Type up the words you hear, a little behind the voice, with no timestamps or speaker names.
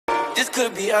this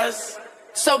could be us.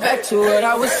 So back to what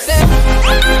I was saying.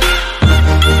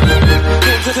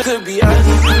 This could be us.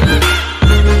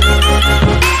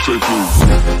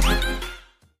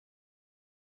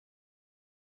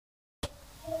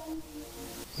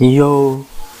 Yo,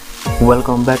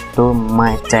 welcome back to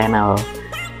my channel.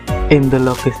 In the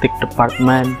logistic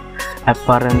department,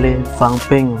 apparently Fang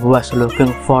Ping was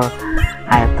looking for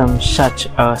items such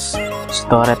as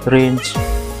storage range,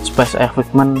 space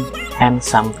equipment, and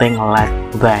something like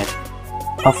that.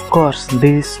 Of course,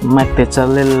 this made Teacher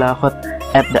Lin laughed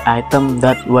at the item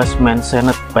that was mentioned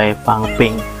by Fang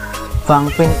Ping. Fang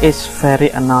Ping is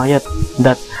very annoyed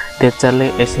that Teacher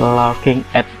Lin is looking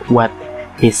at what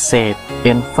he said.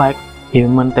 In fact,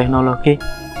 human technology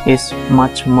is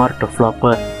much more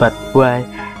developed, but why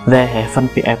they haven't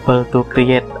been able to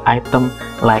create items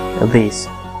like this?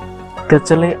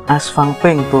 Teacher Lin asked Fang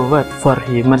Ping to wait for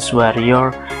humans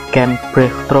warrior can break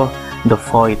through the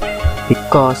void,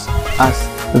 because as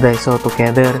they saw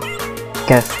together,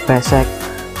 Kopaska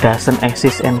doesn't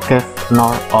exist in cave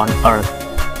nor on Earth.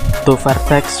 Two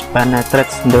vertex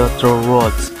penetrates the true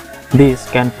worlds. This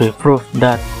can be proof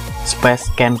that space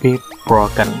can be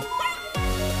broken.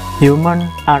 Humans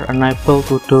are unable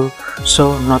to do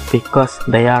so not because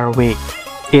they are weak,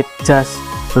 it's just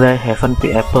they haven't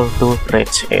been able to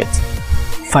reach it.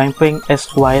 Fang Ping is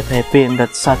quite happy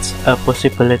that such a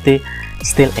possibility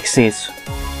still exists,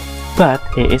 but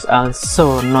he is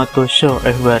also not too sure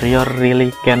if warrior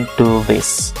really can do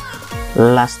this.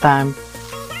 Last time,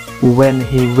 when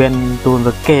he went to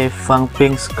the cave, Fang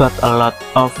Ping got a lot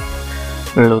of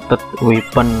looted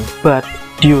weapons, but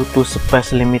due to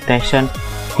space limitation,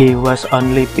 he was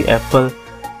only be able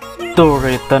to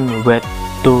return with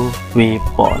 2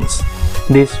 weapons.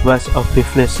 This was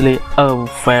obviously a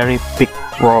very big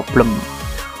problem.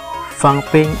 Fang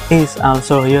Ping is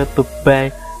also here to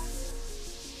buy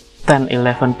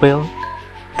 10-11 pill,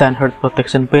 10 health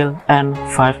protection pill, and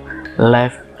 5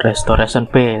 life restoration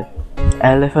pill.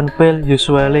 11 pill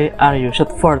usually are used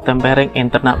for tempering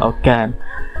internal organ.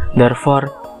 Therefore,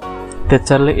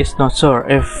 Teacher Lin is not sure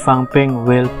if Fang Ping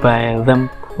will buy them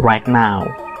right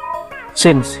now.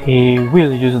 Since he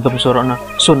will use them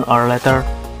soon or later,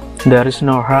 there is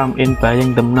no harm in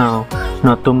buying them now,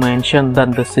 not to mention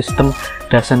that the system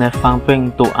doesn't have Fang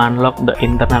Ping to unlock the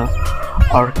internal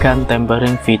organ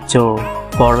tempering feature.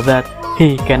 For that,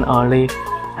 he can only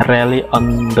rely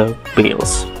on the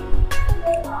pills.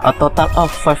 A total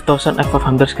of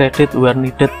 5,500 credits were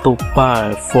needed to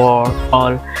buy for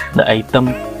all the items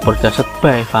purchased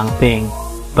by Fang Ping,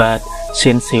 but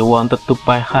since he wanted to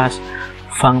buy cash,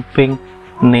 Fang Ping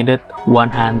needed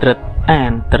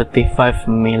 135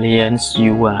 million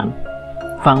yuan.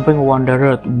 Fang Ping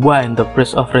wondered why the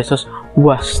price of resources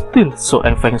was still so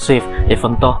expensive,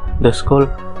 even though the school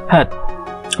had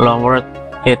lowered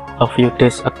it a few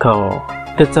days ago.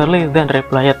 Teacher Lin then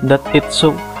replied that it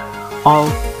should all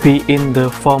be in the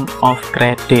form of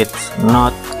credits,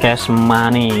 not cash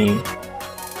money.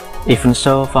 Even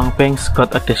so, Fang Ping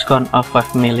got a discount of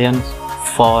 5 million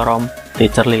from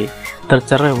Teacher Lin.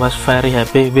 Teacher Lin was very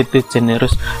happy with the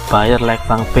generous buyer like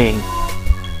Fang Ping.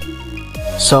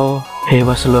 So, he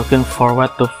was looking forward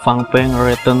to Fang Ping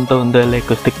return to the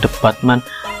linguistic department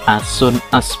as soon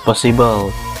as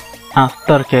possible.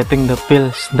 After getting the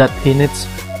pills that he needs,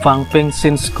 Fang Ping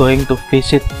since going to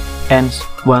visit and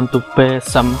want to buy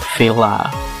some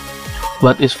villa.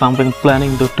 What is Fang Ping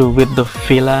planning to do with the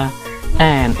villa?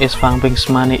 And is Fang Ping's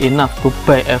money enough to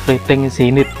buy everything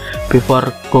he needs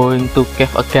before going to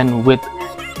cave again with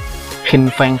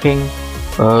Fang Ping?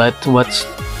 Let's watch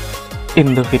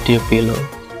in the video below.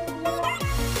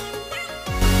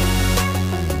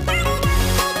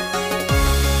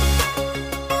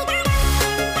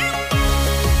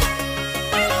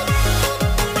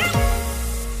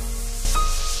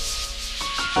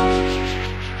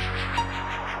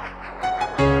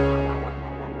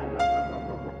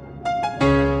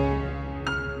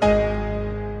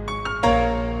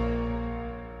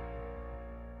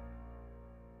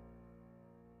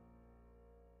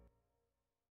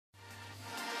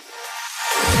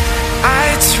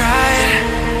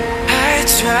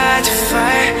 Try to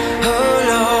fight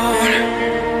alone,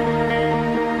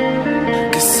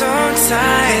 'cause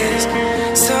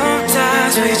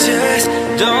sometimes we just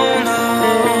don't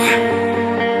know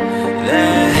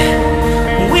that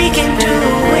we can do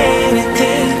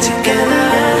anything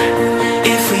together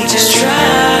if we just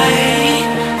try.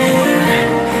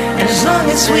 And as long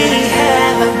as we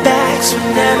have our backs,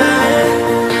 whenever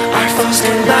our foes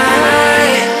can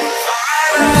buy,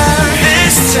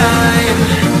 this time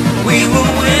we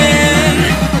will win.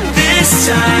 This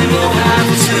time we'll have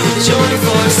to join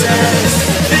forces.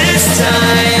 This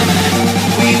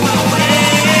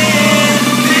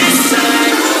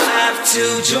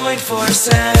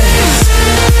sex.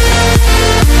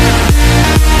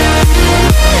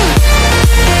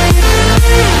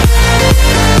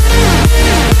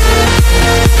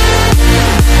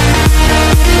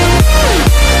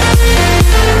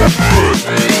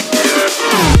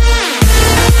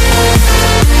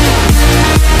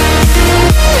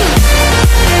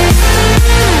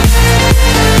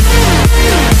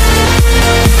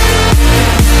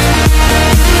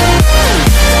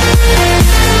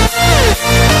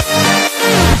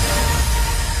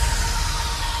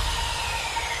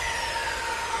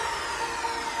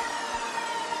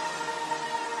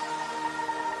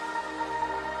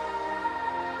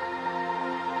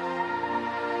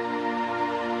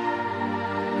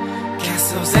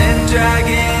 Castles and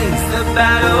dragons, the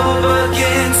battle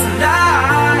begins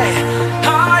tonight.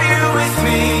 Are you with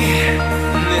me?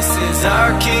 This is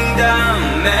our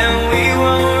kingdom and we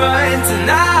won't run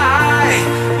tonight.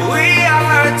 We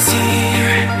are a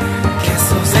team.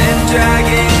 Castles and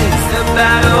dragons, the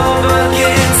battle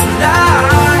begins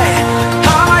tonight.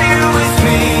 Are you with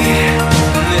me?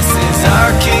 This is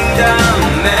our kingdom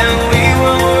and we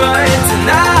won't run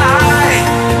tonight.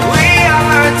 We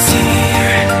are a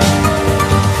team.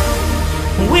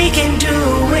 We can do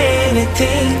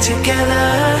anything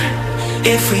together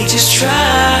if we just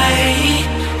try.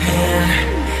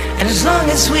 And as long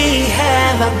as we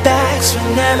have our backs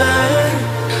whenever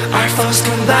our foes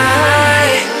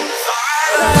combine,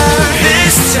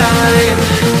 this time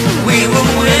we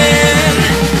will win.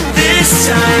 This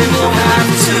time we'll have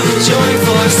to join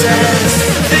forces.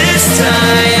 This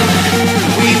time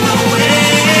we will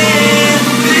win.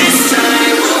 This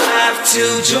time we'll have to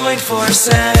join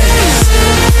forces.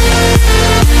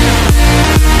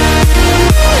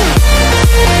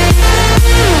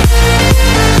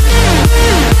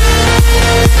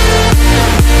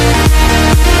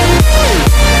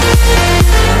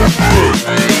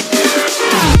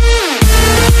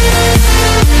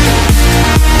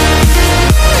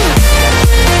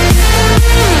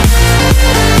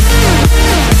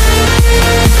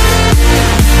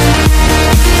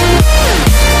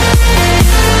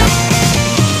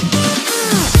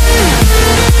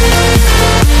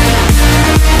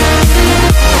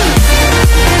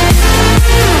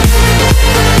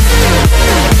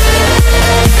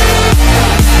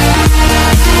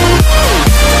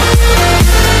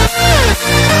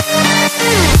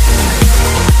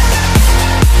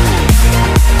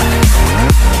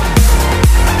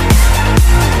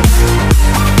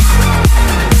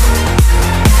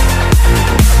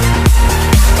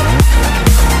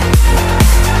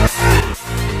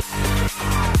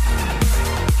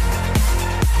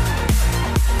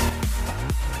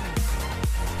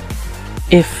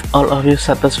 If all of you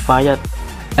satisfied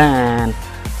and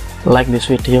like this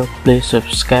video, please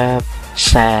subscribe,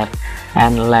 share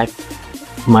and like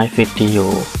my video.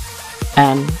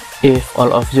 And if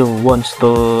all of you wants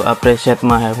to appreciate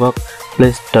my work,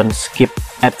 please don't skip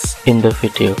ads in the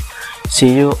video.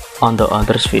 See you on the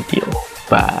others video.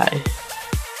 Bye.